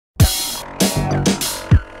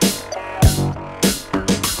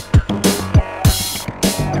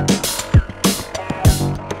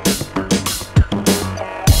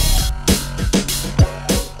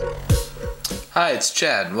Hi, it's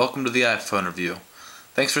Chad, and welcome to the iPhone review.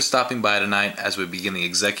 Thanks for stopping by tonight as we begin the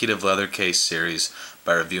executive leather case series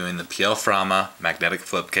by reviewing the Piel Frama Magnetic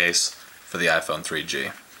Flip case for the iPhone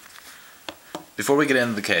 3G. Before we get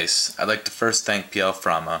into the case, I'd like to first thank Piel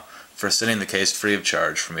Frama for sending the case free of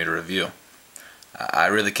charge for me to review. I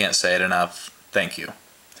really can't say it enough. Thank you.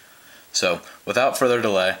 So, without further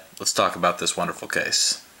delay, let's talk about this wonderful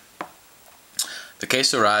case. The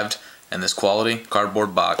case arrived in this quality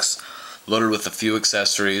cardboard box loaded with a few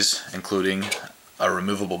accessories, including a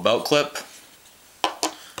removable belt clip,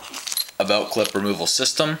 a belt clip removal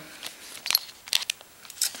system,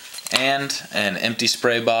 and an empty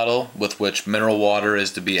spray bottle with which mineral water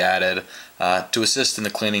is to be added to assist in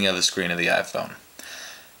the cleaning of the screen of the iPhone.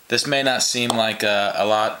 This may not seem like a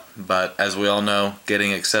lot, but as we all know,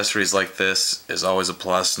 getting accessories like this is always a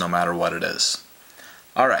plus no matter what it is.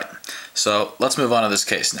 Alright, so let's move on to this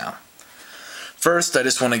case now. First, I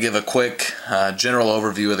just want to give a quick general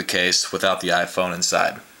overview of the case without the iPhone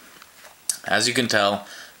inside. As you can tell,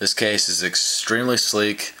 this case is extremely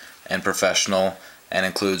sleek and professional and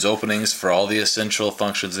includes openings for all the essential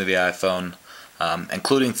functions of the iPhone,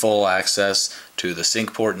 including full access to the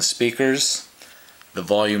sync port and speakers, the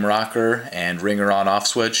volume rocker and ringer on-off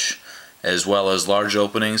switch, as well as large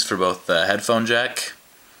openings for both the headphone jack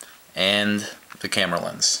and the camera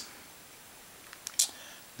lens.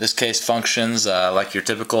 This case functions like your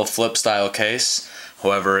typical flip style case,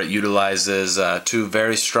 however it utilizes two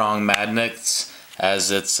very strong magnets as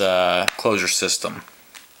its closure system.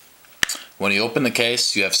 When you open the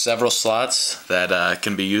case, you have several slots that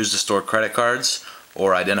can be used to store credit cards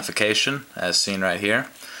or identification, as seen right here.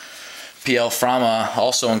 Piel Frama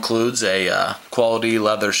also includes a quality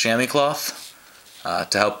leather chamois cloth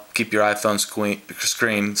to help keep your iPhone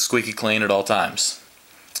screen squeaky clean at all times.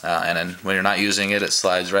 And then when you're not using it, it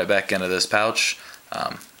slides right back into this pouch,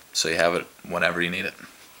 so you have it whenever you need it.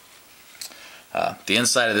 The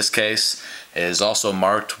inside of this case is also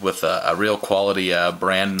marked with a real quality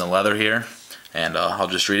brand in the leather here, and I'll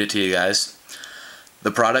just read it to you guys. The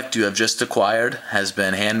product you have just acquired has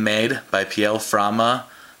been handmade by Piel Frama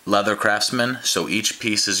leather craftsmen, so each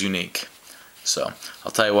piece is unique. So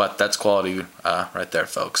I'll tell you what, that's quality right there,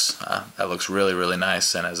 folks. That looks really, really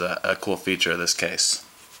nice and is a cool feature of this case.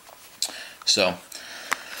 So,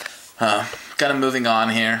 kind of moving on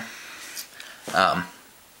here.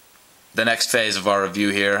 The next phase of our review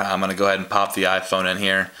here, I'm going to go ahead and pop the iPhone in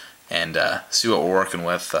here and see what we're working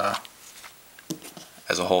with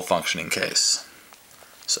as a whole functioning case.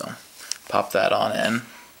 So, pop that on in.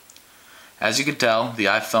 As you can tell, the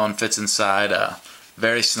iPhone fits inside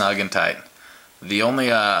very snug and tight. The only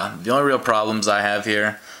real problems I have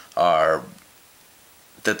here are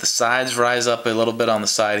that the sides rise up a little bit on the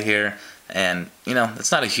side here, and you know,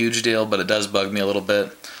 it's not a huge deal, but it does bug me a little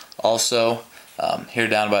bit. Also, here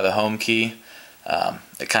down by the home key,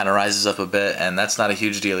 it kind of rises up a bit, and that's not a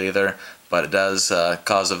huge deal either, but it does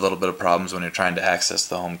cause a little bit of problems when you're trying to access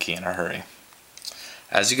the home key in a hurry.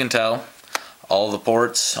 As you can tell, all the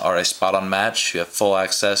ports are a spot-on match. You have full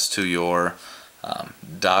access to your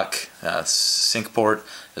dock sync port,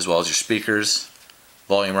 as well as your speakers,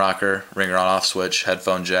 volume rocker, ringer on-off switch,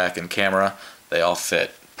 headphone jack, and camera. They all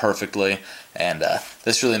fit perfectly, and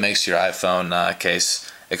this really makes your iPhone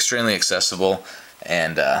case extremely accessible,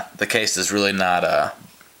 and the case does really not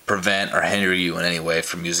prevent or hinder you in any way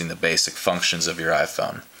from using the basic functions of your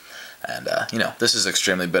iPhone. And you know, this is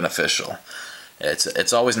extremely beneficial.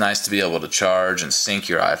 It's always nice to be able to charge and sync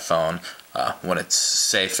your iPhone when it's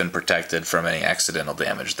safe and protected from any accidental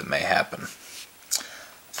damage that may happen.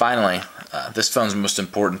 Finally, this phone's most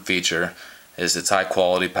important feature is its high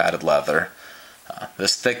quality padded leather.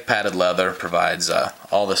 This thick padded leather provides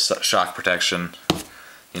all the shock protection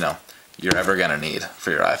you're ever going to need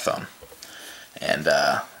for your iPhone. And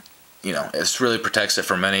you know, it really protects it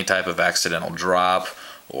from any type of accidental drop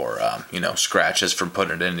or you know, scratches from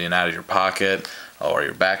putting it in and out of your pocket or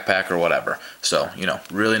your backpack or whatever. So, you know,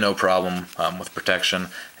 really no problem with protection,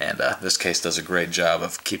 and this case does a great job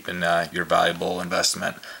of keeping your valuable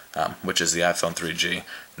investment, which is the iPhone 3G,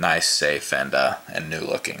 nice, safe, and new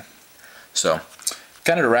looking. So,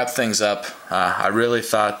 kind of to wrap things up, I really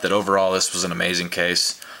thought that overall this was an amazing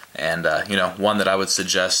case, and you know, one that I would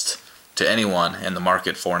suggest to anyone in the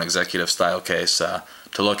market for an executive style case to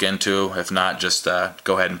look into. If not, just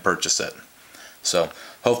go ahead and purchase it. So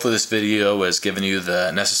hopefully this video has given you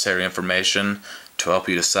the necessary information to help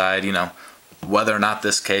you decide, you know, whether or not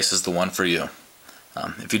this case is the one for you.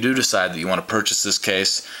 If you do decide that you want to purchase this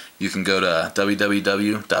case, you can go to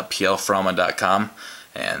www.pielframa.com,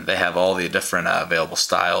 and they have all the different available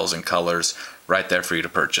styles and colors right there for you to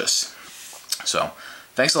purchase. So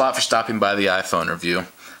thanks a lot for stopping by the iPhone review.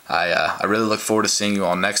 I really look forward to seeing you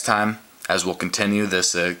all next time as we'll continue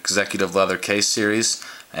this executive leather case series.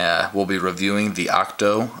 We'll be reviewing the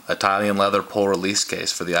Octo Italian leather pull release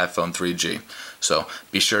case for the iPhone 3G. So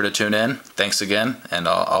be sure to tune in. Thanks again, and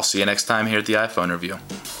I'll see you next time here at the iPhone review.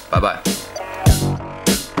 Bye-bye.